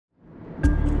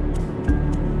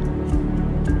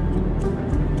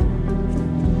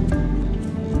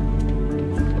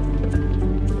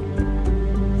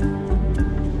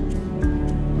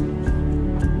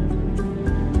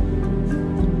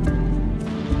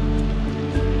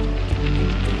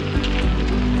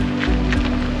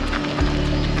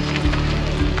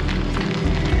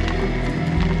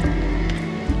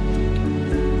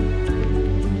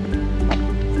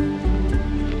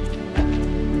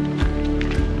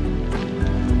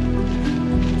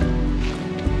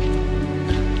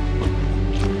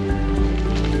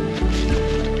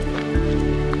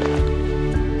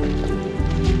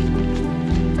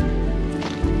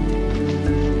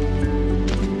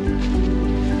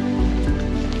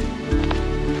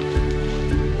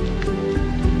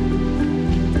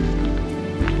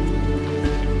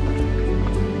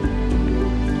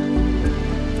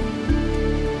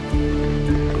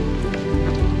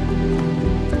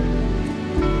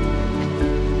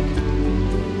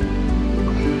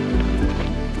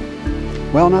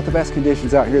Well, not the best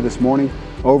conditions out here this morning.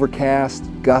 Overcast,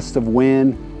 gust of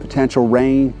wind, potential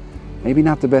rain. Maybe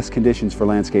not the best conditions for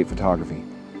landscape photography.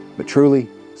 But truly,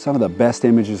 some of the best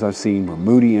images I've seen were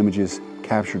moody images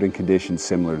captured in conditions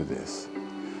similar to this.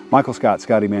 Michael Scott,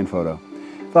 Scotty Manphoto.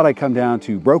 Thought I'd come down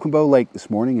to Broken Bow Lake this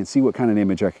morning and see what kind of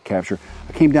image I could capture.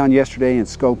 I came down yesterday and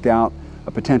scoped out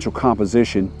a potential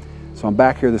composition. So I'm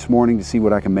back here this morning to see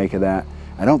what I can make of that.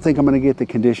 I don't think I'm going to get the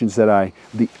conditions the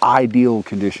ideal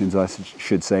conditions I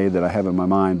should say, that I have in my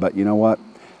mind, but you know what?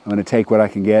 I'm going to take what I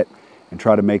can get and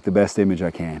try to make the best image I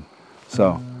can.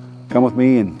 So come with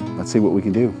me and let's see what we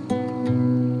can do.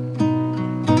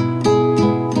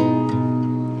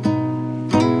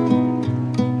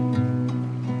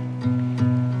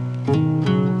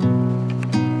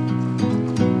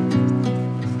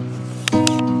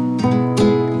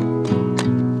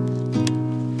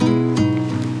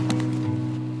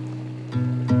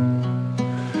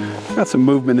 Got some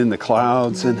movement in the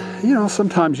clouds, and you know,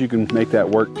 sometimes you can make that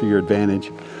work to your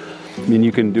advantage. I mean,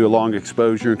 you can do a long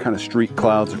exposure and kind of streak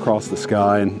clouds across the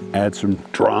sky and add some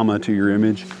drama to your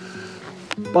image.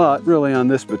 But really on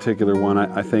this particular one,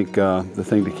 I think the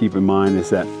thing to keep in mind is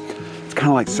that it's kind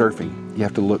of like surfing. You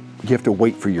have to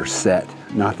wait for your set.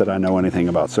 Not that I know anything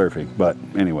about surfing, but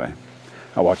anyway,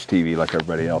 I watch TV like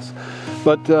everybody else.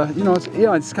 But you know,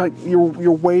 it's kind of,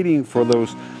 you're waiting for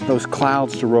those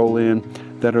clouds to roll in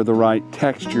that are the right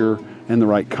texture and the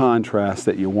right contrast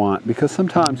that you want. Because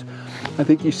sometimes I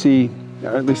think you see,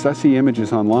 or at least I see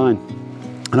images online,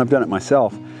 and I've done it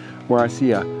myself, where I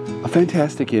see a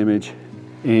fantastic image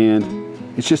and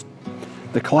it's just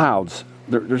the clouds.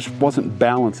 There just wasn't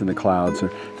balance in the clouds. Or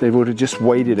if they would have just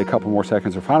waited a couple more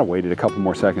seconds, or if I'd have waited a couple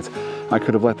more seconds, I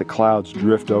could have let the clouds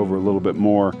drift over a little bit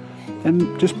more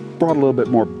and just brought a little bit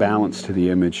more balance to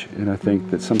the image. And I think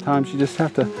that sometimes you just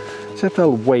have to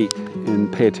wait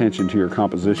and pay attention to your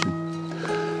composition.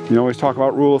 You always talk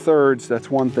about rule of thirds.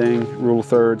 That's one thing. Rule of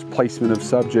thirds, placement of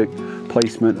subject,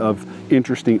 placement of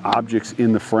interesting objects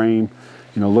in the frame.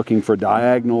 You know, looking for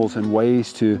diagonals and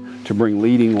ways to bring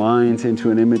leading lines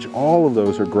into an image. All of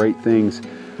those are great things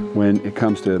when it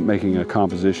comes to making a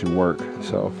composition work.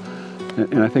 So,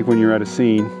 and I think when you're at a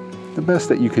scene, the best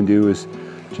that you can do is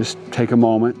just take a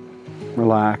moment,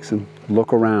 relax, and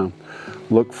look around.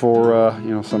 Look for you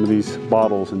know, some of these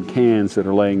bottles and cans that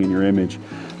are laying in your image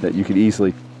that you could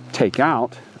easily take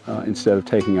out instead of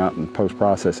taking out and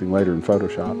post-processing later in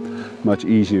Photoshop. Much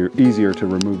easier to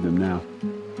remove them now.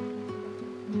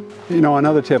 You know,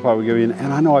 another tip I would give you,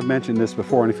 and I know I've mentioned this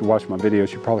before, and if you watch my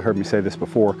videos, you've probably heard me say this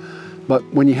before, but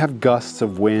when you have gusts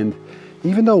of wind,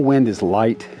 even though wind is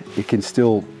light, it can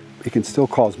still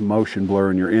cause motion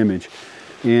blur in your image.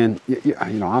 And you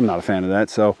know, I'm not a fan of that.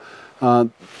 So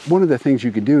one of the things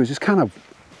you can do is just kind of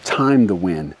time the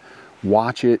wind.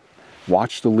 Watch it,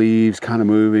 watch the leaves kind of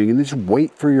moving, and then just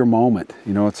wait for your moment.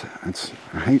 You know,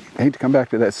 I hate to come back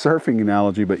to that surfing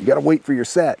analogy, but you got to wait for your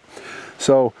set.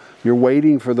 So you're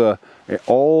waiting for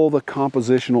all the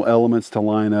compositional elements to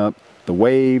line up: the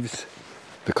waves,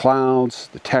 the clouds,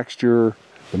 the texture,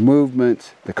 the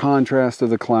movement, the contrast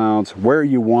of the clouds, where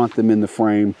you want them in the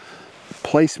frame,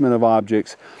 placement of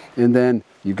objects, and then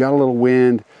you've got a little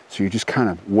wind, so you're just kind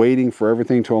of waiting for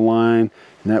everything to align,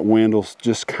 and that wind will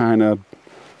just kind of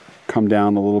come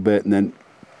down a little bit, and then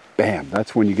bam,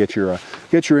 that's when you get your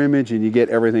image and you get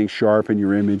everything sharp in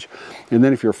your image. And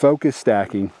then if you're focus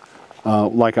stacking,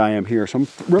 like I am here, so I'm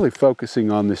really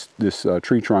focusing on this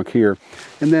tree trunk here,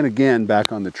 and then again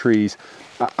back on the trees.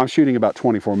 I'm shooting about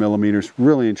 24 millimeters,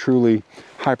 really and truly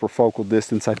hyperfocal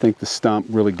distance. I think the stump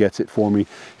really gets it for me,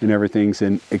 and everything's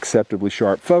in acceptably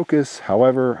sharp focus.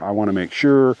 However, I want to make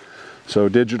sure, so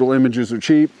digital images are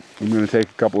cheap. I'm going to take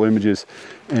a couple images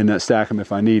and stack them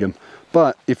if I need them.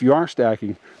 But if you are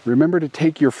stacking, remember to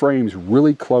take your frames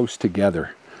really close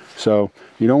together. So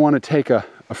you don't want to take a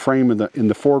frame in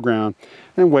the foreground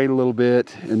and wait a little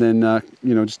bit, and then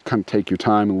you know, just kind of take your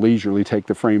time and leisurely take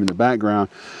the frame in the background.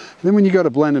 And then when you go to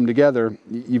blend them together,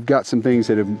 you've got some things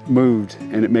that have moved,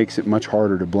 and it makes it much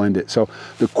harder to blend it. So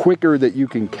the quicker that you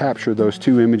can capture those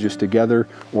two images together,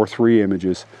 or three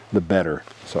images, the better.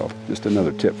 So just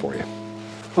another tip for you.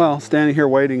 Well, standing here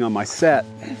waiting on my set,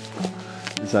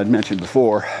 as I'd mentioned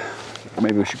before,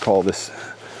 maybe we should call this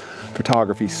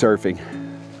photography surfing.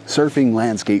 Surfing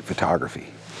landscape photography.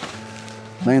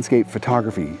 Landscape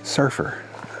photography surfer.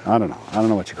 I don't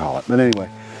know what you call it. But anyway,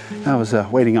 I was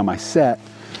waiting on my set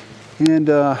and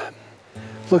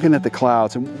looking at the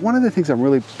clouds. And one of the things I'm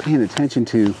really paying attention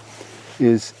to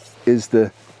is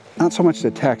not so much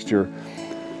the texture.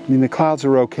 I mean, the clouds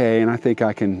are okay, and I think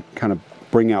I can kind of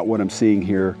bring out what I'm seeing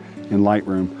here in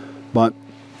Lightroom, but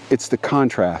it's the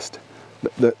contrast.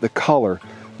 the color,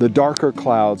 the darker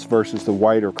clouds versus the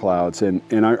whiter clouds. And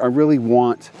I really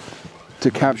want to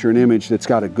capture an image that's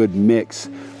got a good mix,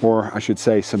 or I should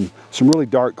say some really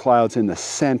dark clouds in the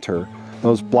center.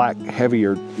 Those black,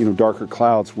 heavier, darker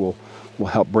clouds will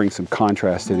help bring some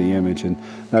contrast to the image, and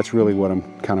that's really what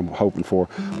I'm kind of hoping for.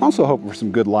 I'm also hoping for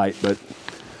some good light, but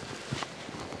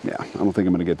yeah, I don't think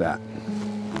I'm gonna get that.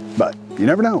 But you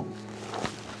never know.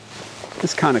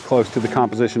 It's kind of close to the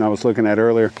composition I was looking at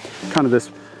earlier. Kind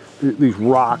of these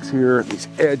rocks here, these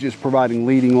edges providing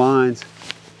leading lines,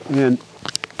 and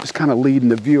just kind of leading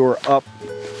the viewer up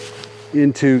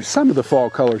into some of the fall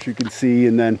colors you can see,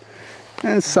 and then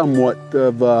somewhat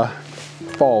of a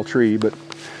fall tree, but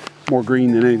more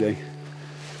green than anything.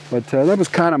 But that was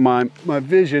kind of my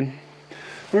vision.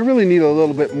 I really need a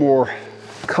little bit more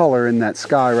color in that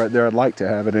sky right there. I'd like to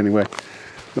have it anyway,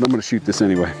 but I'm going to shoot this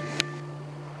anyway.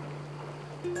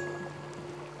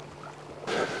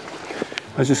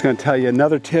 I was just going to tell you,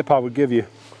 another tip I would give you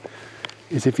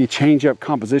is if you change up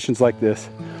compositions like this,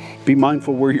 be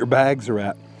mindful where your bags are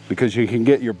at, because you can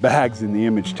get your bags in the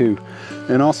image too.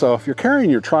 And also, if you're carrying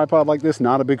your tripod like this,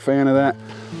 not a big fan of that,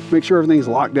 make sure everything's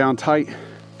locked down tight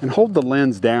and hold the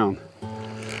lens down.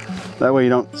 That way you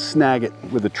don't snag it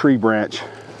with a tree branch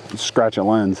and scratch a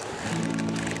lens.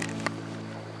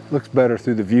 Looks better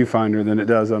through the viewfinder than it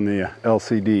does on the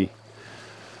LCD.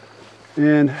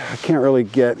 And I can't really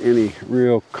get any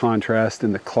real contrast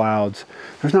in the clouds.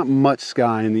 There's not much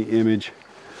sky in the image,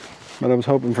 but I was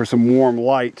hoping for some warm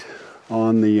light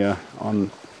on the,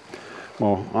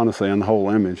 well, honestly, on the whole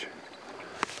image.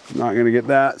 I'm not gonna get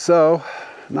that, so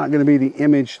not gonna be the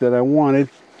image that I wanted.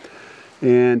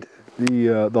 And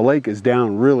the lake is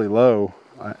down really low,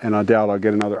 and I doubt I'll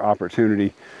get another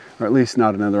opportunity, or at least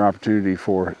not another opportunity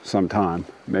for some time,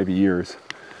 maybe years,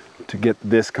 to get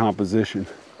this composition.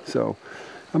 So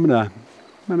I'm gonna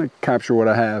capture what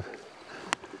I have.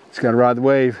 Just gotta ride the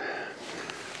wave.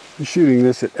 I'm shooting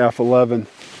this at f11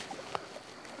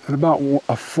 at about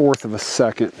 1/4 of a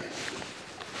second,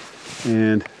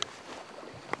 and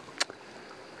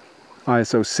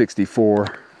ISO 64.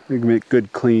 You can make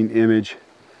good clean image,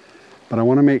 but I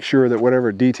want to make sure that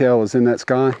whatever detail is in that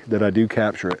sky, that I do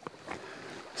capture it.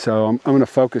 So I'm going to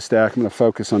focus stack. I'm going to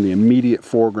focus on the immediate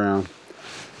foreground,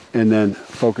 and then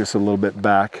focus a little bit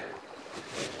back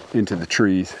into the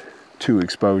trees, 2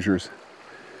 exposures,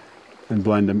 and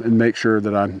blend them, and make sure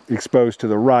that I'm exposed to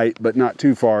the right, but not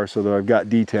too far, so that I've got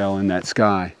detail in that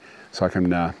sky. So I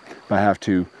can, if I have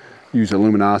to, use a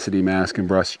luminosity mask and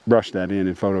brush that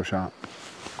in Photoshop.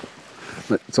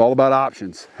 But it's all about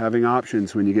options, having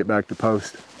options when you get back to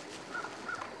post.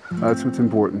 That's what's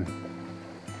important.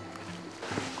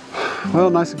 Well,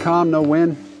 nice and calm, no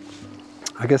wind.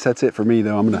 I guess that's it for me,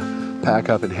 though. I'm gonna pack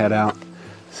up and head out.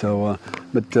 So,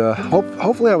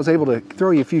 hopefully I was able to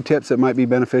throw you a few tips that might be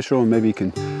beneficial, and maybe you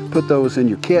can put those in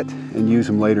your kit and use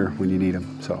them later when you need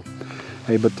them. So,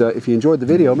 hey, but if you enjoyed the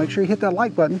video, make sure you hit that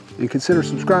like button and consider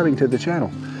subscribing to the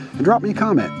channel. And drop me a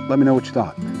comment. Let me know what you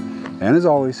thought. And as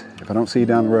always, if I don't see you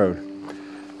down the road,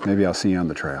 maybe I'll see you on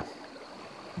the trail.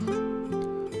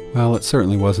 Well, it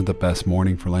certainly wasn't the best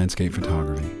morning for landscape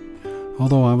photography.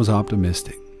 Although I was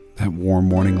optimistic, that warm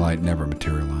morning light never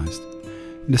materialized.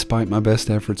 And despite my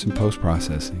best efforts in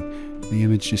post-processing, the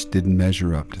image just didn't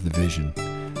measure up to the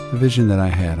vision that I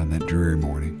had on that dreary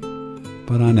morning.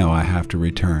 But I know I have to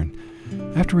return.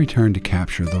 I have to return to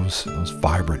capture those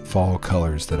vibrant fall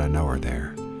colors that I know are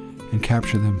there, and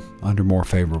capture them under more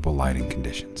favorable lighting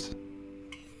conditions.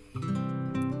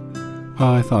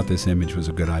 Well, I thought this image was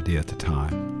a good idea at the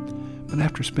time, but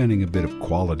after spending a bit of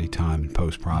quality time in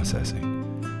post-processing,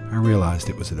 I realized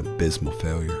it was an abysmal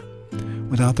failure.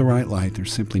 Without the right light,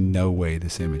 there's simply no way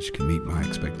this image can meet my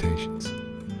expectations.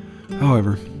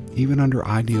 However, even under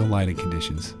ideal lighting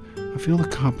conditions, I feel the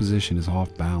composition is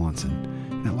off balance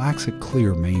and it lacks a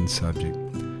clear main subject.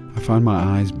 I find my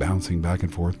eyes bouncing back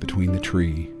and forth between the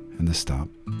tree and the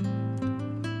stump.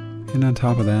 And on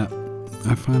top of that,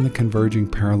 I find the converging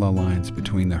parallel lines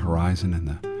between the horizon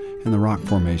and the rock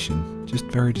formation just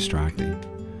very distracting.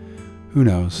 Who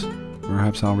knows,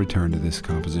 perhaps I'll return to this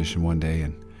composition one day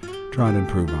and try to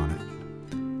improve on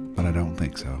it, but I don't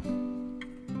think so.